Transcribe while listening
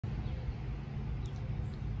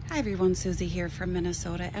Hi everyone, Susie here from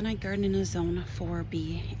Minnesota, and I garden in a zone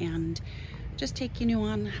 4B and just taking you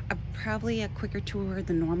on probably a quicker tour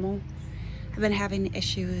than normal. I've been having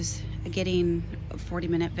issues getting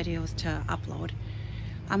 40-minute videos to upload.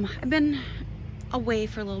 I've been away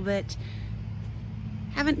for a little bit.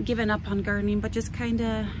 Haven't given up on gardening, but just kind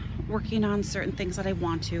of working on certain things that I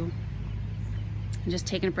want to and just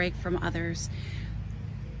taking a break from others.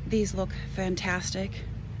 These look fantastic.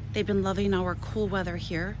 They've been loving our cool weather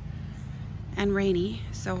here and rainy.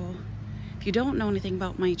 So if you don't know anything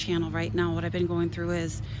about my channel right now, what I've been going through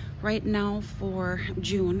is right now for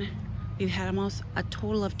June, we've had almost a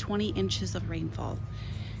total of 20 inches of rainfall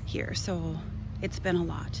here. So it's been a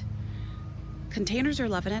lot. Containers are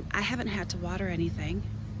loving it. I haven't had to water anything.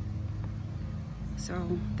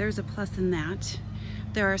 So there's a plus in that.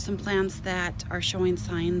 There are some plants that are showing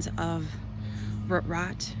signs of root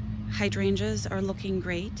rot. Hydrangeas are looking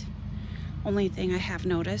great. Only thing I have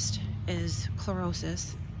noticed is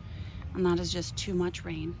chlorosis, and that is just too much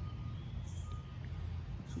rain.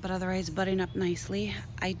 But otherwise budding up nicely.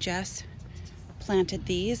 I just planted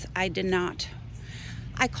these. I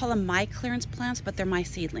call them my clearance plants, but they're my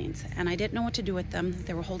seedlings, and I didn't know what to do with them.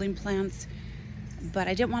 They were holding plants, but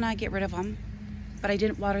I didn't want to get rid of them, but I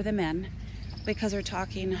didn't water them in because they're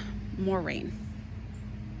talking more rain.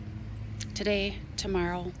 Today,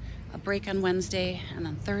 tomorrow, a break on Wednesday, and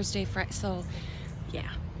then Thursday, Friday. So yeah,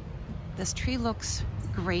 this tree looks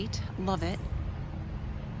great. Love it.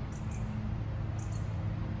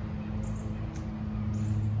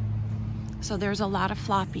 So there's a lot of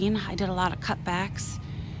flopping. I did a lot of cutbacks.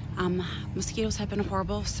 Mosquitoes have been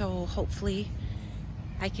horrible, so hopefully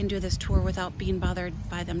I can do this tour without being bothered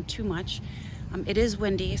by them too much. It is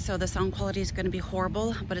windy, so the sound quality is going to be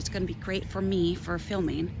horrible, but it's going to be great for me for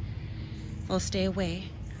filming. I'll stay away.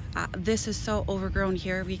 This is so overgrown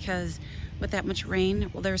here because with that much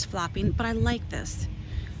rain, well, there's flopping, but I like this.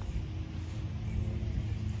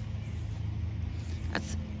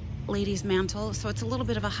 That's Lady's Mantle, so it's a little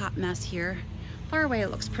bit of a hot mess here. Far away,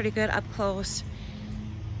 it looks pretty good. Up close,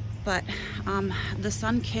 but the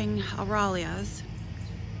Sun King Aralias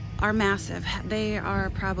are massive. They are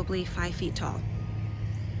probably 5 feet tall.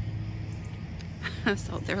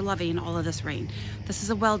 So they're loving all of this rain. This is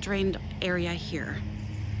a well-drained area here.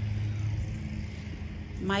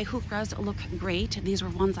 My heucheras look great. These were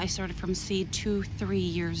ones I started from seed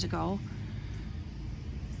 2-3 years ago.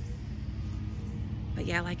 But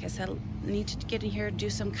yeah, like I said, need to get in here,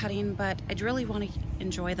 do some cutting, but I really want to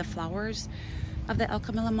enjoy the flowers of the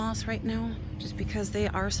Alchemilla moss right now, just because they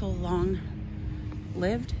are so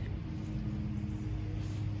long-lived.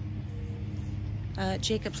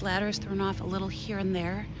 Jacob's ladder is thrown off a little here and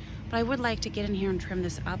there, but I would like to get in here and trim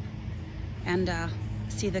this up and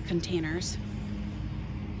see the containers.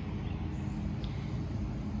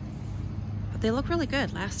 But they look really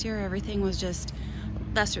good. Last year everything was just,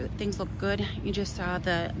 last year things looked good. You just saw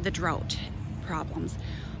the drought problems.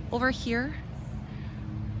 Over here,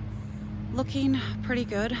 looking pretty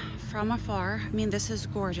good from afar. I mean, this is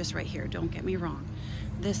gorgeous right here, don't get me wrong.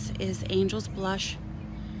 This is Angel's Blush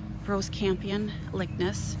Rose Campion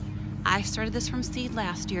Lychnis. I started this from seed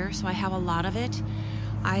last year, so I have a lot of it.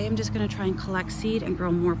 I am just going to try and collect seed and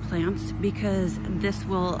grow more plants because this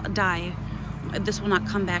will die. This will not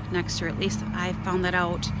come back next year. At least I found that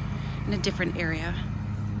out in a different area.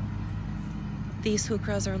 These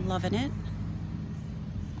heucheras are loving it.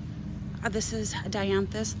 This is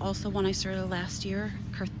Dianthus, also one I started last year.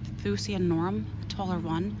 Carthusian Norum, a taller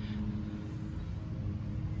one.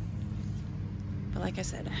 But like I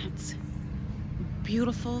said, it's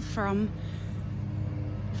beautiful from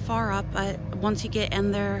far up, but once you get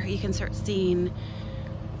in there, you can start seeing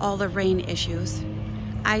all the rain issues.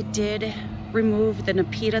 I did remove the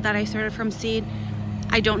Nepeta that I started from seed.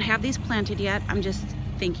 I don't have these planted yet. I'm just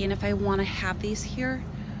thinking if I want to have these here.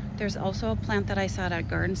 There's also a plant that I saw at a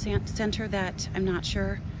garden center that I'm not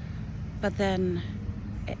sure, but then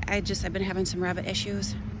I've been having some rabbit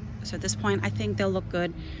issues. So at this point, I think they'll look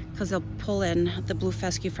good because they'll pull in the blue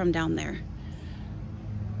fescue from down there.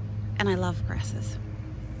 And I love grasses.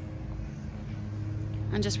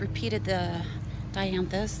 I just repeated the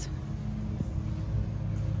Dianthus.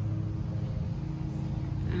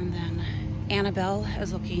 And then Annabelle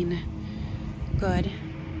is looking good.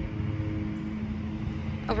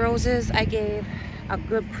 Roses I gave a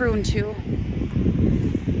good prune to.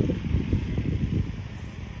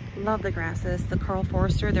 Love the grasses. The Carl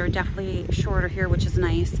Forster, they're definitely shorter here, which is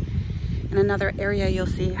nice. In another area, you'll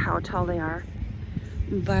see how tall they are.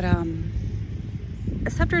 But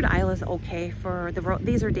Sceptred Isle is okay for the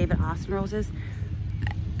these are David Austin roses.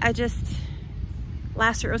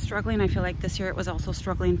 last year it was struggling. I feel like this year it was also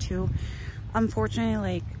struggling too. Unfortunately,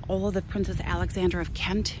 like all of the Princess Alexandra of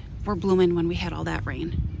Kent were blooming when we had all that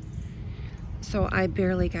rain. So I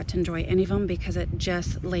barely got to enjoy any of them because it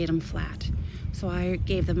just laid them flat. So I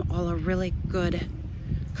gave them all a really good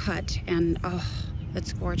cut, and oh,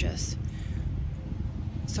 it's gorgeous.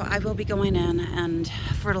 So I will be going in and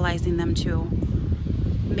fertilizing them too.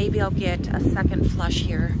 Maybe I'll get a second flush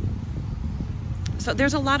here. So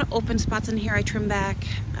there's a lot of open spots in here. I trim back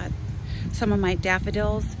some of my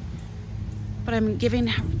daffodils, but I'm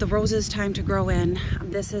giving the roses time to grow in.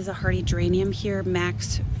 This is a hardy geranium here,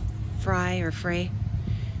 Max Frey.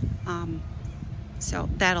 So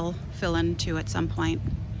that'll fill in too at some point.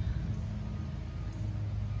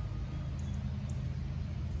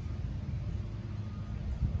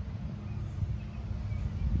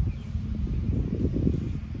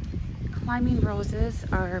 Climbing roses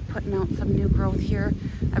are putting out some new growth here.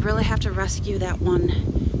 I really have to rescue that one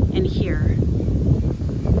in here.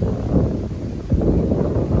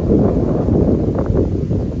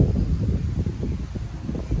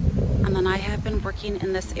 And then I have been working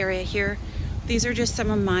in this area here. These are just some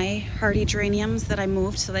of my hardy geraniums that I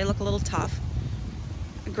moved, so they look a little tough.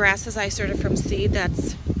 Grasses I started from seed,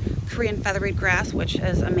 that's Korean featherweed grass, which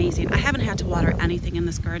is amazing. I haven't had to water anything in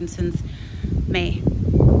this garden since May.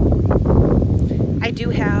 I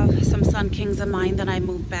do have some Sun Kings of mine that I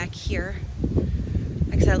moved back here.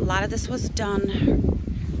 Like I said, a lot of this was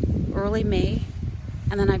done early May,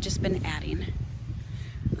 and then I've just been adding.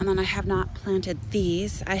 And then I have not planted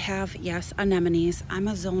these. I have, yes, anemones. I'm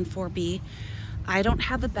a zone 4B. I don't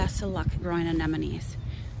have the best of luck growing anemones,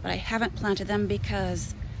 but I haven't planted them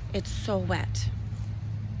because it's so wet.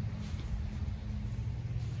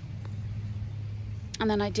 And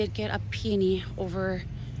then I did get a peony over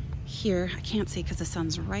here. I can't see because the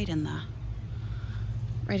sun's right in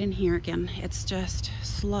here again. It's just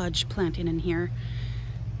sludge planting in here.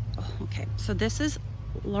 Oh, okay, so this is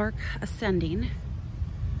Lark Ascending.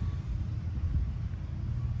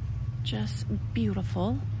 Just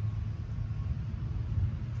beautiful.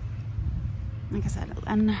 Like I said,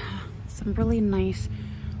 and some really nice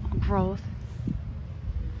growth.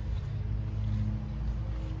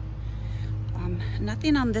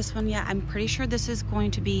 Nothing on this one yet. I'm pretty sure this is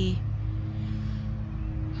going to be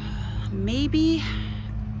maybe,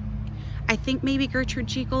 I think maybe Gertrude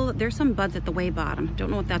Jekyll. There's some buds at the way bottom.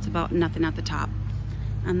 Don't know what that's about. Nothing at the top.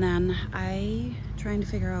 And then trying to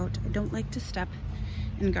figure out, I don't like to step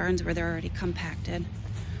in gardens where they're already compacted,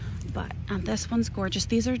 but this one's gorgeous.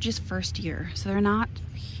 These are just first year, so they're not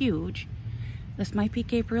huge. This might be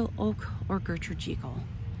Gabriel Oak or Gertrude Jekyll.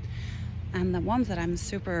 And the ones that I'm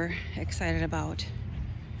super excited about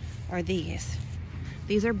are these.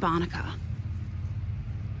 These are Bonica.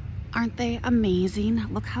 Aren't they amazing?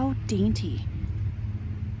 Look how dainty.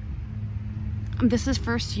 This is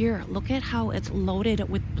first year. Look at how it's loaded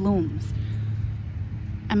with blooms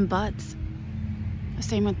and buds.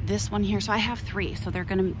 Same with this one here. So I have 3, so they're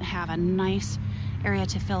gonna have a nice area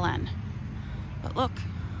to fill in. But look.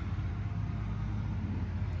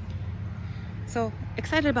 So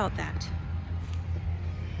excited about that.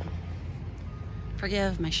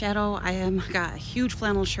 Forgive my shadow. I got a huge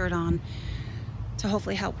flannel shirt on to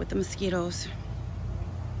hopefully help with the mosquitoes.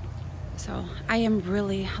 So I am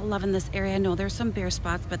really loving this area. I know there's some bare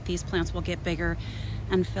spots, but these plants will get bigger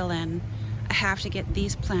and fill in. I have to get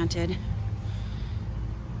these planted,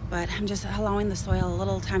 but I'm just allowing the soil a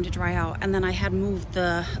little time to dry out. And then I had moved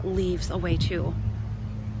the leaves away too.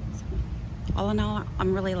 So, all in all,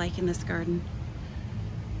 I'm really liking this garden.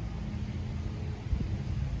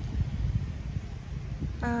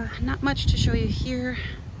 Not much to show you here.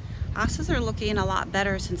 Hostas are looking a lot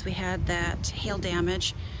better since we had that hail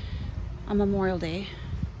damage on Memorial Day.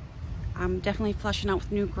 I'm definitely flushing out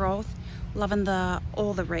with new growth. Loving the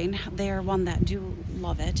rain. They are one that do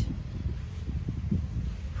love it.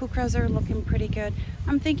 Heuchras are looking pretty good.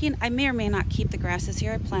 I'm thinking I may or may not keep the grasses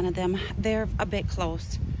here. I planted them. They're a bit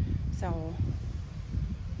close. So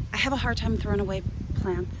I have a hard time throwing away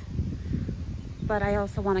plants, but I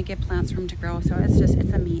also want to give plants room to grow. So it's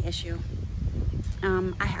a me issue.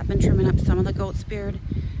 I have been trimming up some of the goat's beard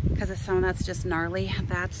because it's some that's just gnarly.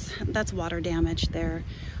 That's water damage there.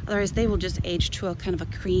 Otherwise they will just age to a kind of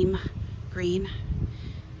a cream green.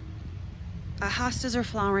 Hostas are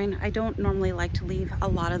flowering. I don't normally like to leave a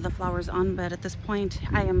lot of the flowers on, but at this point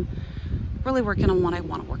I am really working on what I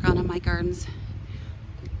want to work on in my gardens.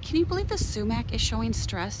 Can you believe the sumac is showing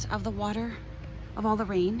stress of the water, of all the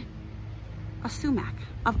rain? A sumac,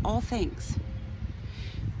 of all things.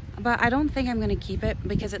 But I don't think I'm going to keep it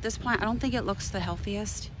because at this point I don't think it looks the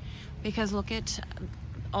healthiest, because look at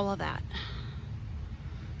all of that.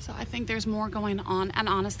 So I think there's more going on, and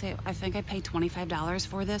honestly, I think I paid $25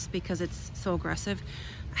 for this because it's so aggressive.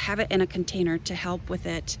 I have it in a container to help with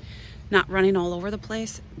it not running all over the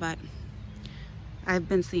place, but I've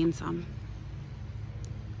been seeing some.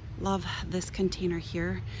 Love this container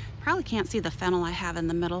here. Probably can't see the fennel I have in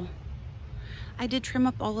the middle. I did trim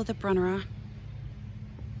up all of the Brunnera.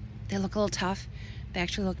 They look a little tough. They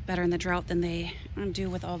actually look better in the drought than they do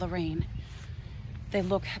with all the rain. They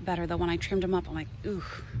look better though. When I trimmed them up, I'm like, ooh,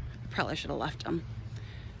 I probably should have left them.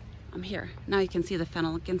 I'm here. Now you can see the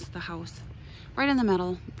fennel against the house. Right in the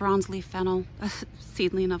middle, bronze leaf fennel, a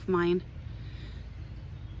seedling of mine.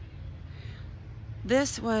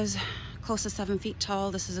 This was close to 7 feet tall.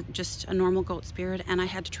 This is just a normal goat spirit, and I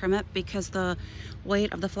had to trim it because the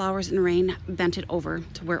weight of the flowers and rain bent it over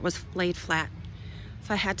to where it was laid flat.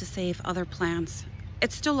 So I had to save other plants.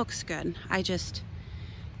 It still looks good.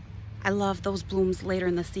 I love those blooms later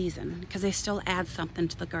in the season because they still add something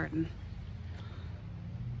to the garden.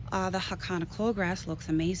 The Hakana clowgrass looks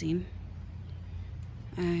amazing.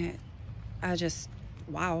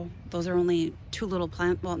 Wow, those are only 2 little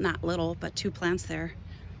plants, well, not little, but 2 plants there.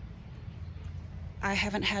 I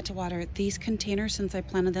haven't had to water these containers since I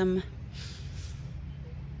planted them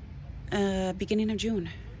beginning of June.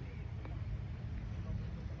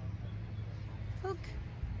 Look.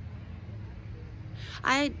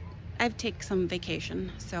 I've taken some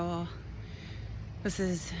vacation, so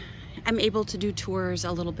I'm able to do tours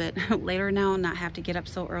a little bit later now and not have to get up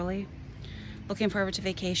so early. Looking forward to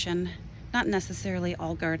vacation. Not necessarily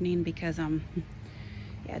all gardening because yeah,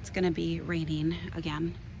 it's gonna be raining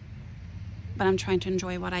again. But I'm trying to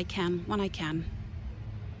enjoy what I can when I can.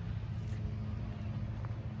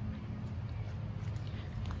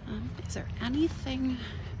 Is there anything?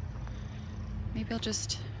 Maybe I'll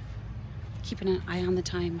just keep an eye on the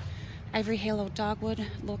time. Ivory Halo Dogwood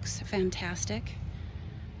looks fantastic.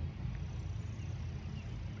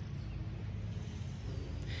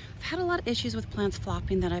 I've had a lot of issues with plants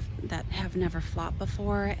flopping that have never flopped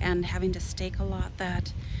before, and having to stake a lot.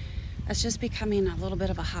 That it's just becoming a little bit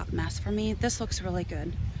of a hot mess for me. This looks really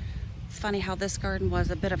good. It's funny how this garden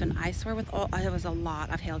was a bit of an eyesore with it was a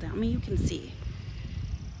lot of hail down. I mean, you can see.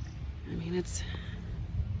 I mean,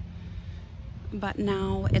 but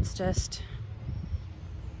now it's just,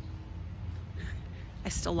 I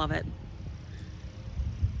still love it.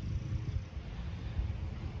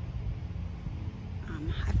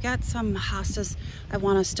 I've got some hostas I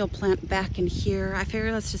want to still plant back in here. I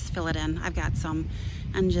figure let's just fill it in. I've got some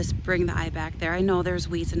and just bring the eye back there. I know there's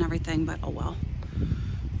weeds and everything, but oh well.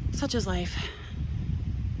 Such is life.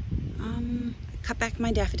 I cut back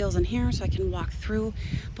my daffodils in here so I can walk through.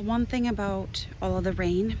 The one thing about all of the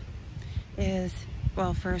rain is,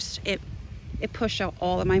 well, first it pushed out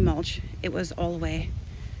all of my mulch. It was all the way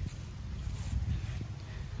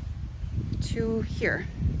to here.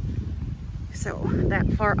 So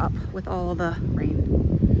that far up with all the rain.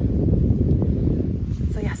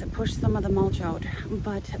 So yes, it pushed some of the mulch out,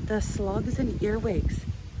 but the slugs and earwigs,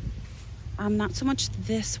 not so much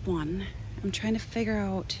this one. I'm trying to figure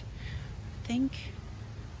out, I think,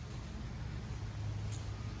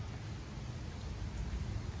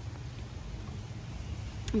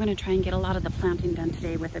 I'm gonna try and get a lot of the planting done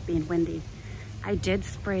today with it being windy. I did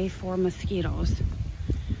spray for mosquitoes,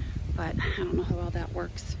 but I don't know how well that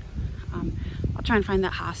works. I'll try and find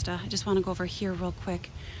that hosta. I just want to go over here real quick.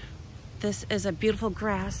 This is a beautiful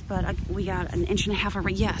grass, but we got 1.5 inches of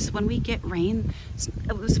rain. Yes, when we get rain,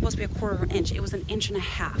 it was supposed to be 1/4 inch. It was 1.5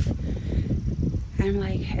 inches. And I'm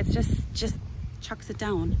like, it's just chucks it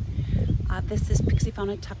down. This is Pixie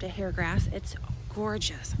Fauna tufted hair grass. It's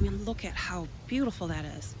gorgeous. I mean, look at how beautiful that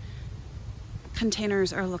is.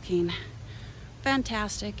 Containers are looking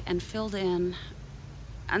fantastic and filled in.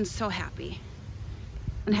 I'm so happy.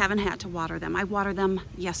 And haven't had to water them. I watered them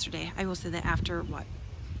yesterday. I will say that after, what,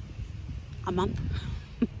 a month?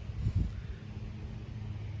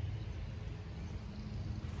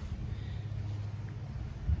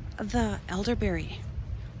 The elderberry,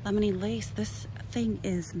 lemony lace, this thing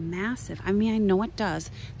is massive. I mean, I know it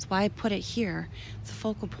does. That's why I put it here. It's a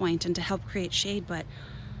focal point and to help create shade, but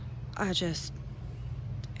isn't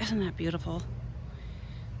that beautiful?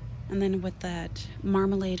 And then with that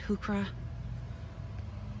marmalade heuchera,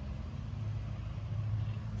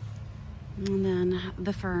 and then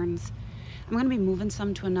the ferns. I'm going to be moving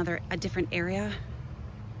some to a different area.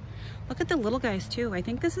 Look at the little guys too. I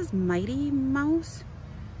think this is Mighty Mouse.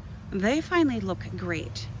 They finally look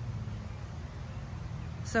great.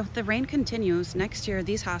 So if the rain continues, next year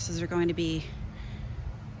these hostas are going to be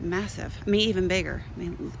massive. I mean, even bigger. I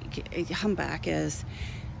mean, humpback is,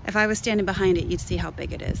 if I was standing behind it, you'd see how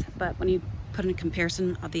big it is. But when you put in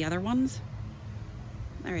comparison of the other ones.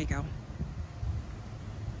 There you go.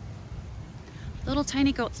 Little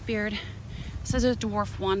tiny goat's beard. This is a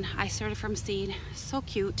dwarf one. I started from seed. So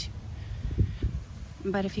cute.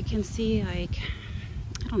 But if you can see, like,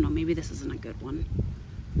 I don't know, maybe this isn't a good one.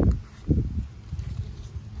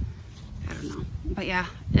 I don't know. But yeah,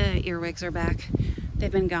 earwigs are back.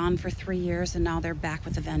 They've been gone for 3 years and now they're back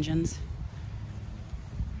with a vengeance.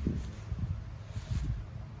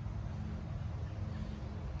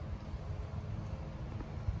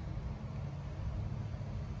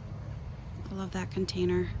 I love that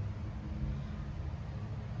container.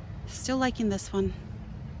 Still liking this one.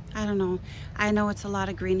 I don't know. I know it's a lot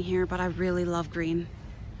of green here, but I really love green.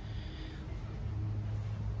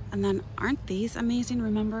 And then aren't these amazing?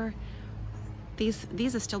 Remember, these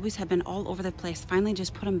astilbes have been all over the place. Finally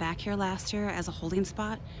just put them back here last year as a holding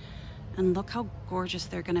spot. And look how gorgeous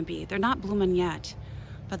they're gonna be. They're not blooming yet,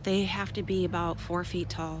 but they have to be about 4 feet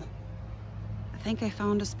tall. I think I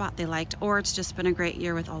found a spot they liked, or it's just been a great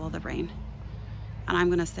year with all of the rain. And I'm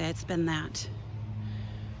gonna say it's been that.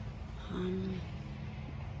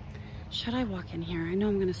 Should I walk in here? I know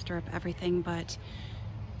I'm gonna stir up everything, but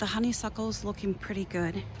the honeysuckle's looking pretty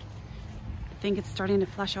good. I think it's starting to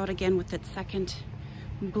flesh out again with its second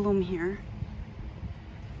bloom here.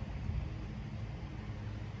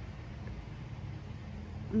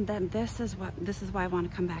 And then this is why I want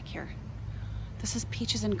to come back here. This is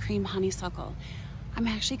peaches and cream honeysuckle. I'm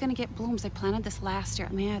actually gonna get blooms. I planted this last year.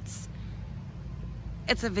 I mean,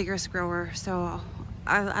 it's a vigorous grower, so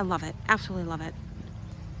I love it. Absolutely love it.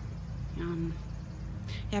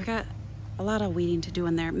 Yeah, I've got a lot of weeding to do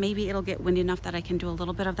in there. Maybe it'll get windy enough that I can do a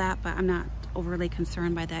little bit of that, but I'm not overly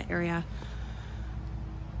concerned by that area.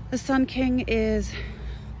 The Sun King it's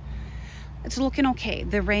looking okay.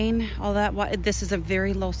 The rain, all that, this is a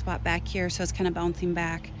very low spot back here, so it's kind of bouncing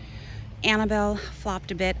back. Annabelle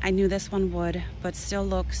flopped a bit. I knew this one would, but still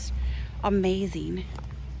looks amazing.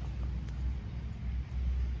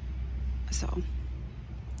 So,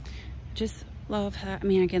 just love her. I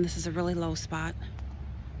mean, again, this is a really low spot.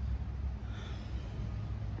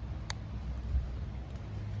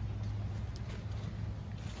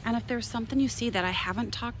 And if there's something you see that I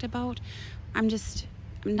haven't talked about, I'm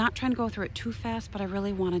not trying to go through it too fast, but I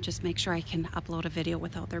really want to just make sure I can upload a video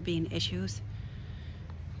without there being issues.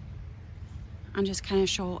 And just kind of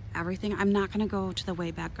show everything. I'm not going to go to the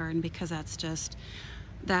way back garden because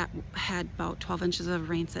that had about 12 inches of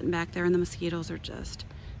rain sitting back there, and the mosquitoes are just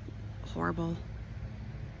horrible.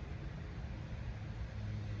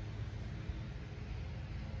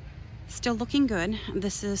 Still looking good.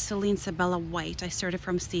 This is Celine Sabella White. I started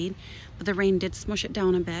from seed, but the rain did smush it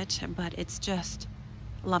down a bit, but it's just,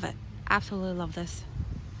 love it. Absolutely love this.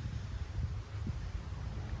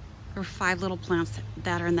 There are 5 little plants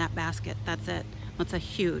that are in that basket. That's it. That's a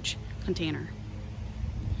huge container.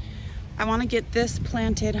 I want to get this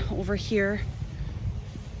planted over here,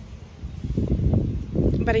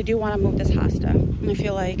 but I do want to move this hosta. And I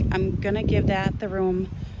feel like I'm gonna give that the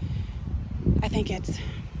room. I think it's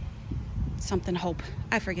something Hope.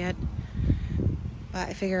 I forget. But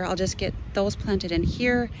I figure I'll just get those planted in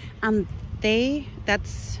here.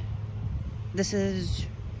 This is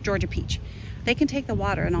Georgia Peach. They can take the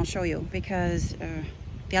water, and I'll show you, because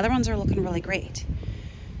the other ones are looking really great.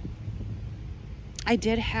 I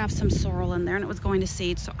did have some sorrel in there and it was going to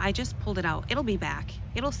seed, so I just pulled it out. It'll be back.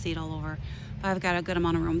 It'll seed all over. But I've got a good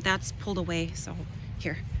amount of room. That's pulled away, so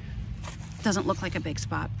here. Doesn't look like a big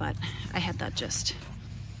spot, but I had that just.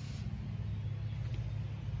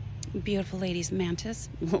 Beautiful ladies mantis.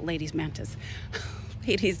 Ladies mantis.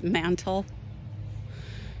 Ladies mantle.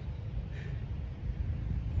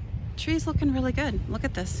 Tree's looking really good. Look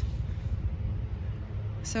at this.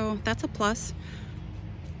 So that's a plus.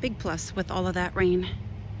 Big plus with all of that rain.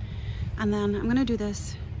 And then I'm gonna do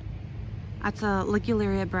this. That's a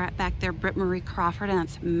Ligularia back there, Britt Marie Crawford, and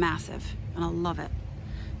it's massive, and I love it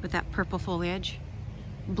with that purple foliage.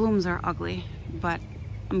 Blooms are ugly, but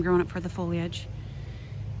I'm growing it for the foliage.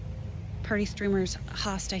 Party Streamers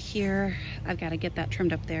hosta here. I've got to get that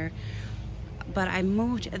trimmed up there. But I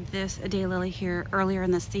moved this daylily here earlier in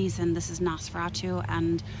the season. This is Nosferatu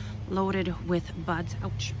and loaded with buds.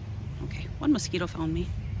 Ouch. Okay, one mosquito found me.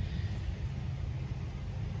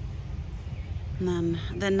 And then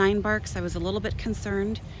the 9 barks, I was a little bit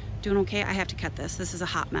concerned. Doing okay. I have to cut this. This is a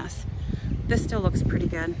hot mess. This still looks pretty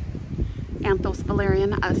good. Anthos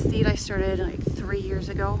valerian, a seed I started like 3 years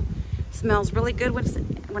ago. Smells really good when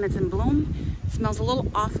it's in bloom. It smells a little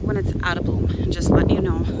off when it's out of bloom. Just letting you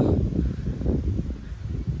know.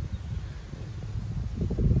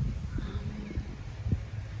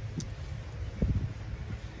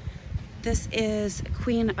 This is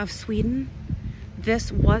Queen of Sweden.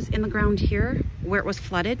 This was in the ground here where it was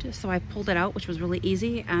flooded, so I pulled it out, which was really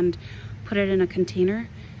easy, and put it in a container,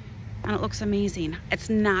 and it looks amazing. It's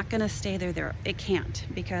not gonna stay there. It can't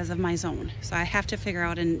because of my zone, so I have to figure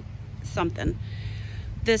out something.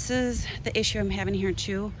 This is the issue I'm having here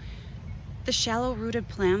too. The shallow rooted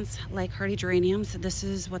plants like hardy geraniums, this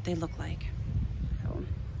is what they look like. So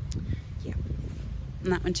yeah,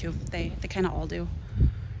 and that one too, they kind of all do.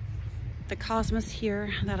 The cosmos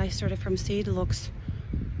here that I started from seed looks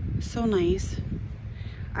so nice.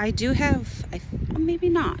 I do have, maybe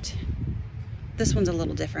not. This one's a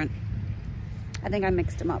little different. I think I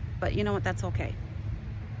mixed them up, but you know what, that's okay.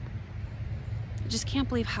 I just can't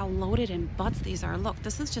believe how loaded in buds these are. Look,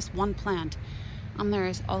 this is just one plant, and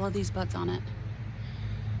there's all of these buds on it.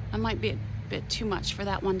 That might be a bit too much for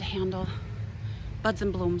that one to handle. Buds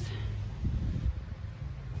and blooms.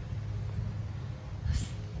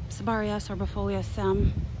 Sabaria sorbifolia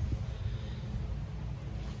sem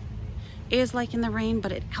is like in the rain,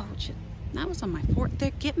 but ouch, that was on my fort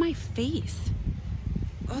there. Get my face.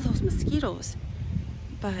 Oh, those mosquitoes.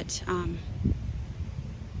 But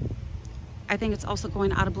I think it's also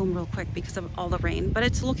going out of bloom real quick because of all the rain, but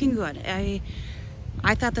it's looking good. I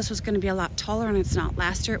thought this was going to be a lot taller, and it's not.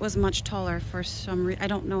 Last year it was much taller for some reason. I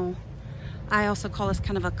don't know. I also call this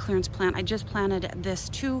kind of a clearance plant. I just planted this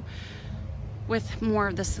too with more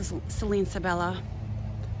of the Celine Sabella.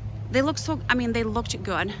 They look so, I mean, they looked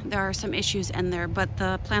good. There are some issues in there, but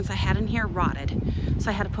the plants I had in here rotted.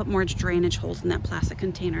 So I had to put more drainage holes in that plastic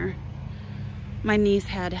container. My niece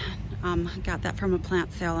had got that from a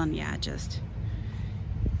plant sale, and yeah,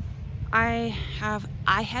 I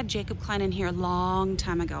had Jacob Klein in here a long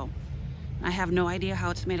time ago. I have no idea how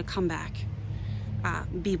it's made a comeback.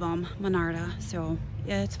 Bee Balm, Monarda, so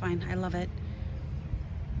yeah, it's fine. I love it.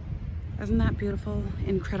 Isn't that beautiful?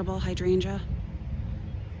 Incredible hydrangea.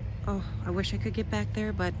 Oh, I wish I could get back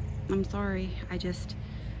there, but I'm sorry. I don't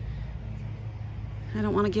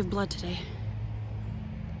want to give blood today.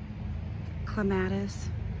 Clematis.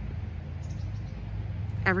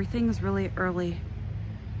 Everything's really early.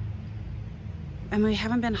 And we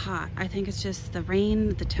haven't been hot. I think it's just the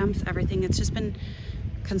rain, the temps, everything. It's just been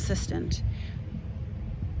consistent.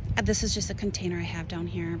 This is just a container I have down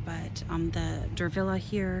here, but the Durvilla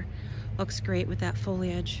here looks great with that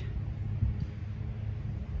foliage.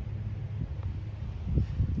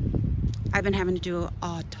 I've been having to do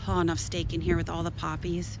a ton of staking here with all the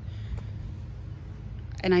poppies,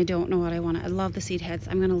 and I don't know what I want. I love the seed heads.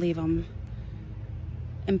 I'm gonna leave them.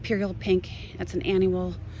 Imperial Pink, it's an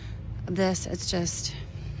annual. This, it's just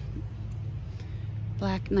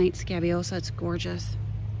Black Knight Scabiosa. It's gorgeous.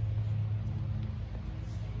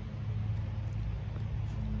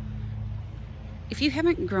 If you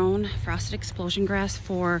haven't grown frosted explosion grass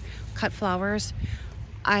for cut flowers,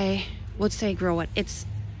 I would say grow it.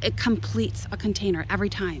 It completes a container every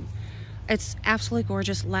time. It's absolutely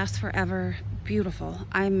gorgeous, lasts forever, beautiful.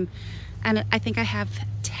 And I think I have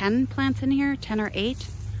 10 plants in here, 10 or 8.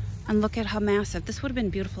 And look at how massive. This would have been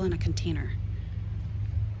beautiful in a container.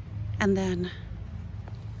 And then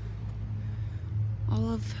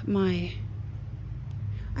all of my,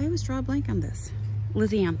 I always draw a blank on this.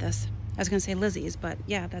 Lizzianthus. I was gonna say Lizzie's, but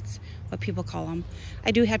yeah, that's what people call them.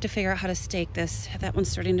 I do have to figure out how to stake this. That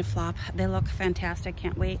one's starting to flop. They look fantastic,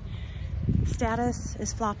 can't wait. Status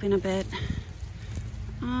is flopping a bit.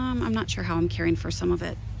 I'm not sure how I'm caring for some of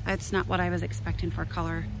it. It's not what I was expecting for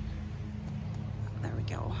color. There we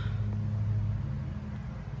go.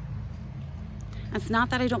 It's not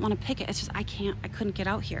that I don't want to pick it, it's just I couldn't get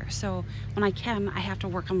out here. So when I can, I have to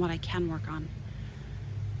work on what I can work on.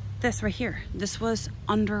 This right here, this was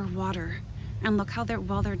underwater, and look how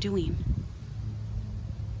well they're doing.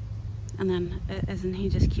 And then, isn't he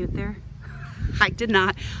just cute there? I did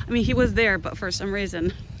not, I mean, he was there, but for some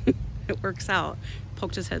reason, it works out.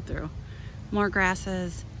 Poked his head through. More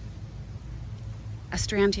grasses.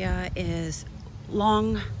 Astrantia is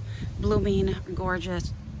long, blooming,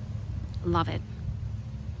 gorgeous. Love it.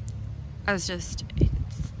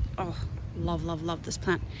 Oh, love this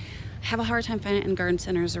plant. I have a hard time finding it in garden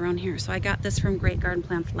centers around here, so I got this from Great Garden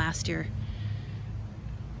Plants last year.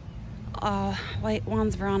 White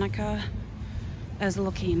Wands Veronica is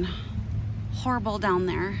looking horrible down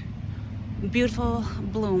there. Beautiful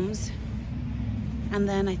blooms. And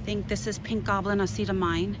then I think this is Pink Goblin, a seed of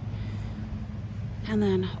mine. And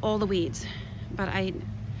then all the weeds. But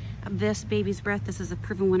this Baby's Breath, this is a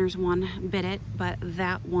Proven Winners one, bit it, but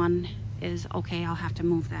that one is okay. I'll have to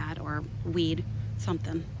move that or weed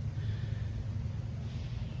something.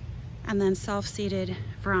 And then self-seeded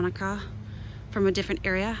Veronica from a different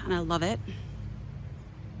area, and I love it.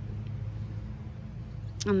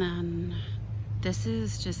 And then this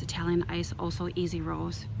is just Italian ice, also easy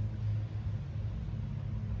rose.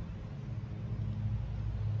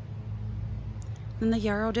 Then the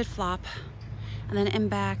yarrow did flop. And then in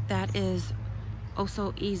back, that is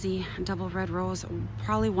also easy double red rose,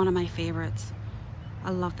 probably one of my favorites.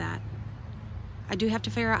 I love that. I do have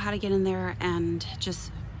to figure out how to get in there and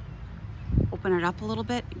just open it up a little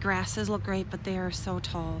bit. Grasses look great, but they are so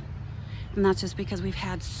tall. And that's just because we've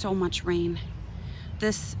had so much rain.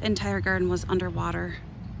 This entire garden was underwater.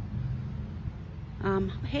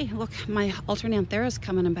 Hey, look, my alternanthera is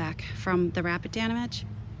coming back from the rapid damage.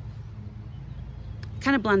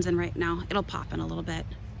 Kind of blends in right now. It'll pop in a little bit.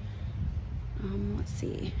 Let's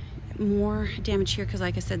see. More damage here because,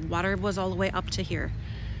 like I said, water was all the way up to here.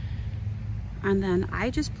 And then I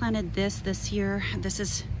just planted this year. This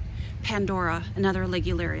is Pandora, another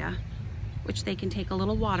ligularia, which they can take a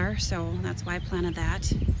little water, so that's why I planted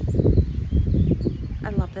that. I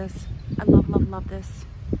love this. I love, love, love this.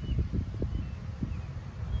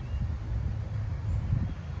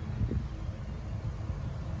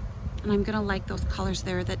 And I'm gonna like those colors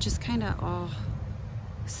there that just kind of, oh,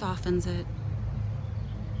 softens it.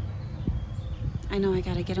 I know I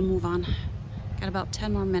gotta get a move on. Got about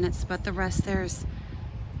 10 more minutes, but the rest there's,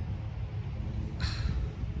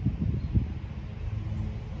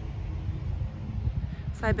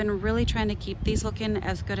 so I've been really trying to keep these looking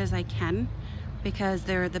as good as I can because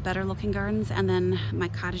they're the better looking gardens, and then my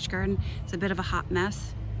cottage garden is a bit of a hot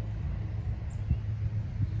mess,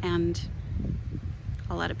 and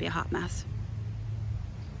I'll let it be a hot mess.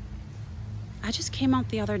 I just came out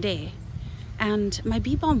the other day and my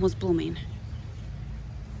bee balm was blooming.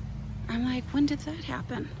 I'm like, when did that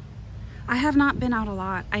happen? I have not been out a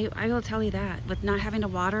lot. I will tell you that, with not having to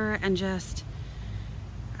water and just,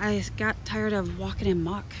 I got tired of walking in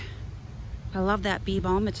muck. I love that bee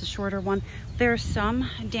balm. It's a shorter one. There's some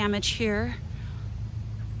damage here,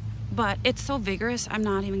 but it's so vigorous, I'm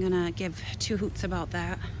not even gonna give two hoots about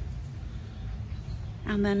that.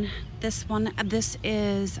 And then this one, this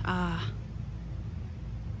is,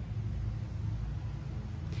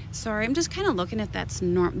 sorry, I'm just kind of looking at that's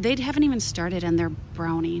normal. They haven't even started and they're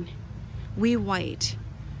browning. Wee white.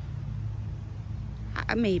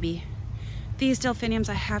 Maybe. These delphiniums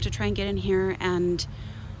I have to try and get in here, and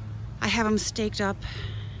I have them staked up,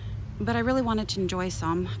 but I really wanted to enjoy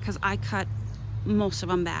some because I cut most of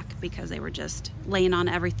them back because they were just laying on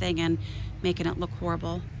everything and making it look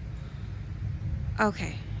horrible.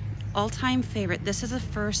 Okay, all-time favorite. This is a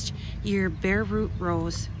first year bare root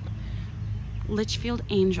rose, Litchfield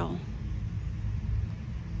Angel.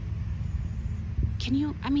 Can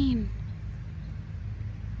you, I mean,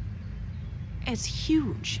 it's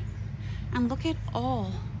huge. And look at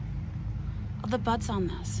all of the buds on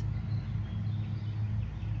this.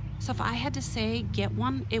 So if I had to say get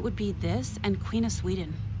one, it would be this and Queen of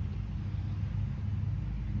Sweden.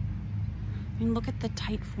 I mean, look at the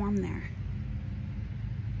tight form there.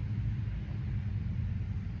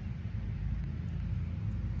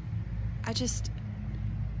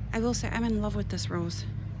 I will say I'm in love with this rose.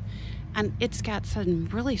 And it's got some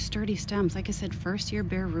really sturdy stems. Like I said, first year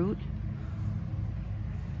bare root.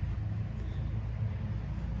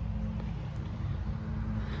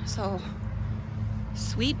 So,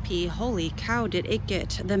 Sweet Pea, holy cow, did it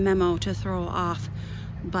get the memo to throw off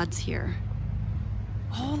buds here.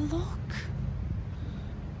 Oh, look.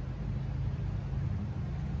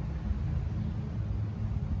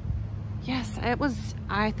 Yes, it was,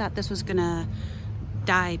 I thought this was gonna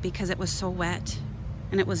die because it was so wet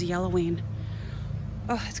and it was yellowing.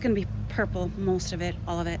 Oh, it's gonna be purple, most of it,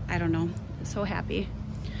 all of it, I don't know. I'm so happy.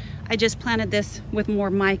 I just planted this with more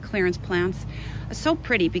of my clearance plants. It's so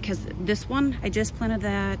pretty because this one, I just planted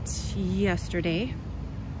that yesterday.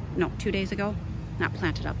 No, 2 days ago. Not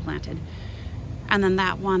planted up, planted. And then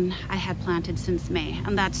that one I had planted since May,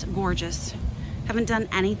 and that's gorgeous. Haven't done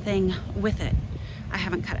anything with it. I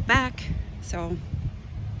haven't cut it back, so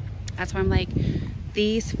that's why I'm like,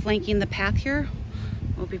 these flanking the path here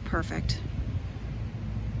will be perfect.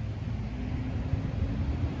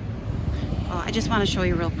 Oh, I just want to show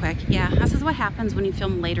you real quick. Yeah, this is what happens when you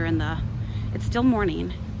film later in the, it's still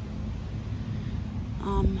morning.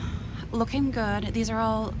 Looking good. These are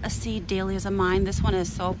all a seed dahlias of mine. This one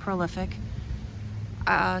is so prolific.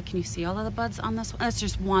 Can you see all of the buds on this one? That's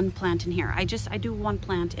just one plant in here. I do one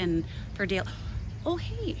plant in for dahlia. Oh,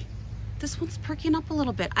 hey, this one's perking up a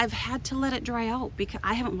little bit. I've had to let it dry out because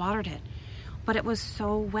I haven't watered it, but it was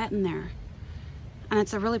so wet in there. And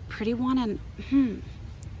it's a really pretty one, and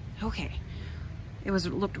okay. It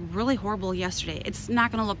looked really horrible yesterday. It's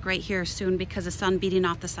not gonna look great here soon because the sun beating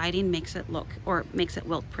off the siding makes it look, or makes it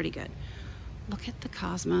wilt pretty good. Look at the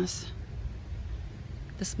cosmos.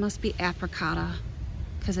 This must be apricotta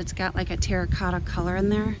because it's got like a terracotta color in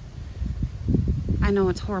there. I know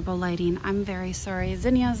it's horrible lighting. I'm very sorry.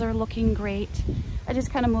 Zinnias are looking great. I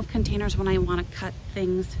just kind of move containers when I want to cut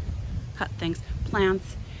things,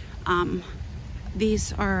 plants.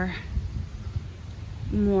 These are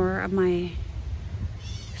more of my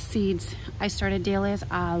seeds. I started dahlias.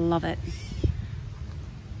 I love it.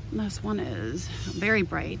 This one is very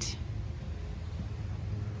bright.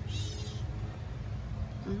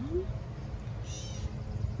 All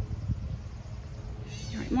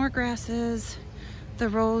right, more grasses. The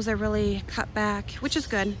rows are really cut back, which is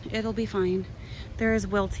good. It'll be fine. There is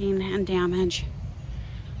wilting and damage,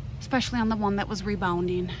 especially on the one that was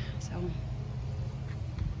rebounding. So,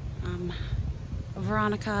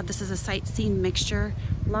 Veronica, this is a sightseeing mixture.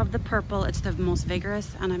 Love the purple. It's the most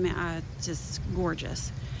vigorous, and I'm just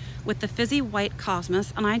gorgeous. With the fizzy white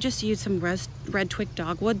cosmos, and I just used some red twig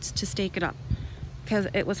dogwoods to stake it up because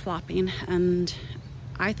it was flopping, and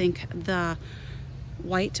I think the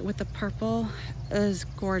white with the purple is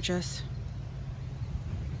gorgeous.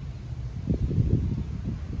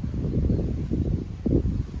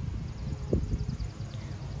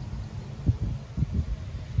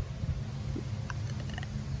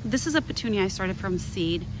 This is a petunia I started from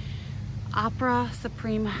seed. Opera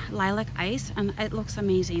Supreme Lilac Ice, and it looks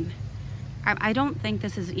amazing. I don't think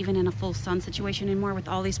this is even in a full sun situation anymore with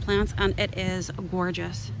all these plants, and it is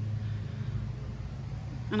gorgeous.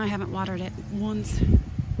 And I haven't watered it once.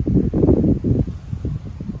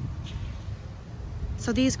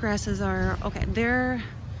 So these grasses are, okay, they're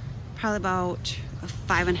probably about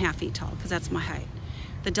 5.5 feet tall because that's my height.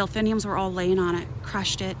 The delphiniums were all laying on it,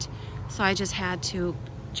 crushed it. So I just had to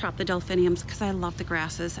chop the delphiniums because I love the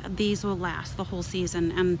grasses. These will last the whole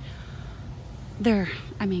season, and they're,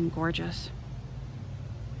 I mean, gorgeous.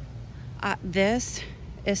 This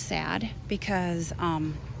is sad because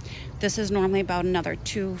this is normally about another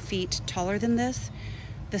 2 feet taller than this.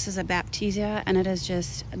 This is a baptisia, and it is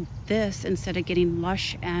just this, instead of getting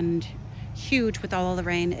lush and huge with all of the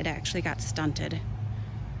rain, it actually got stunted.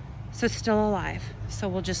 So it's still alive. So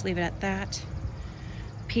we'll just leave it at that.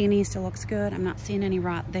 Peony still looks good. I'm not seeing any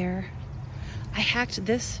rot there. I hacked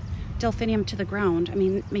this delphinium to the ground. I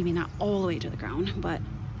mean, maybe not all the way to the ground, but,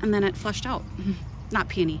 and then it flushed out. Not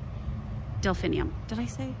peony, delphinium. Did I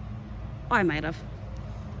say? Oh, I might have.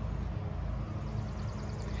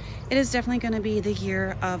 It is definitely going to be the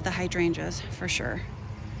year of the hydrangeas for sure.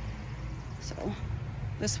 So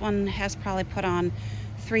this one has probably put on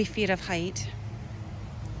 3 feet of height.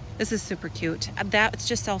 This is super cute. That's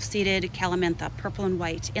just self-seeded calamintha, purple and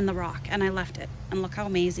white in the rock, and I left it. And look how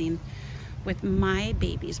amazing with my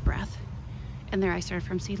baby's breath. And there I started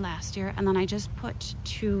from seed last year, and then I just put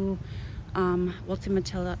 2 Waltzing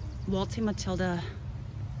Matilda.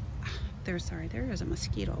 There is a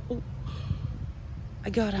mosquito. Oh, I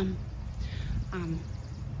got him.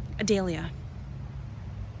 A dahlia.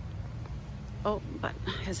 Oh, but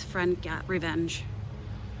his friend got revenge.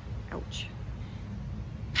 Ouch.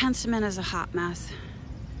 Penstemon is a hot mess.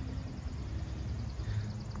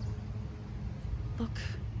 Look.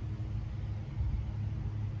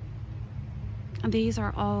 And these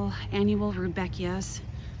are all annual rudbeckias,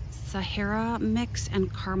 Sahara mix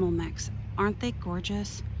and caramel mix. Aren't they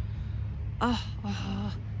gorgeous? Oh,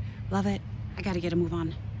 love it. I gotta get a move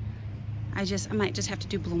on. I might just have to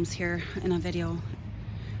do blooms here in a video.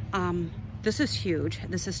 This is huge.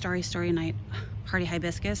 This is Starry Night Hardy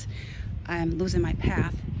Hibiscus. I'm losing my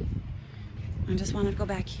path. I just wanted to go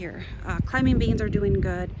back here. Climbing beans are doing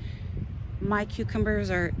good. My cucumbers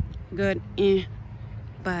are good,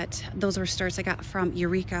 but those were starts I got from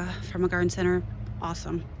Eureka from a garden center.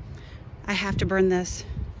 Awesome. I have to burn this,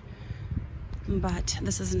 but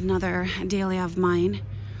this is another dahlia of mine.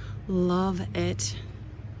 Love it.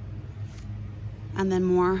 And then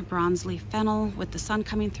more bronze leaf fennel with the sun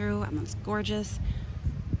coming through, and that's gorgeous.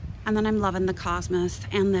 And then I'm loving the cosmos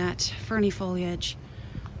and that ferny foliage.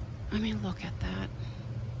 I mean, look at that.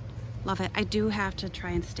 Love it. I do have to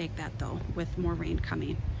try and stake that though with more rain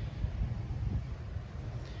coming.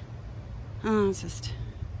 Oh, it's just...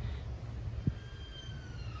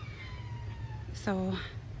 So,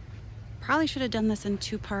 probably should have done this in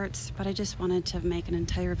 2 parts, but I just wanted to make an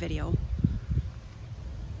entire video.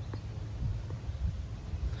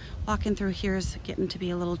 Walking through here is getting to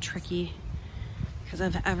be a little tricky because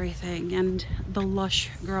of everything and the lush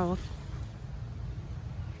growth.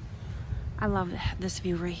 I love this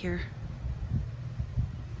view right here.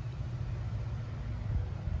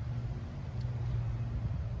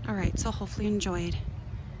 All right, so hopefully you enjoyed,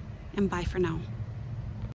 and bye for now.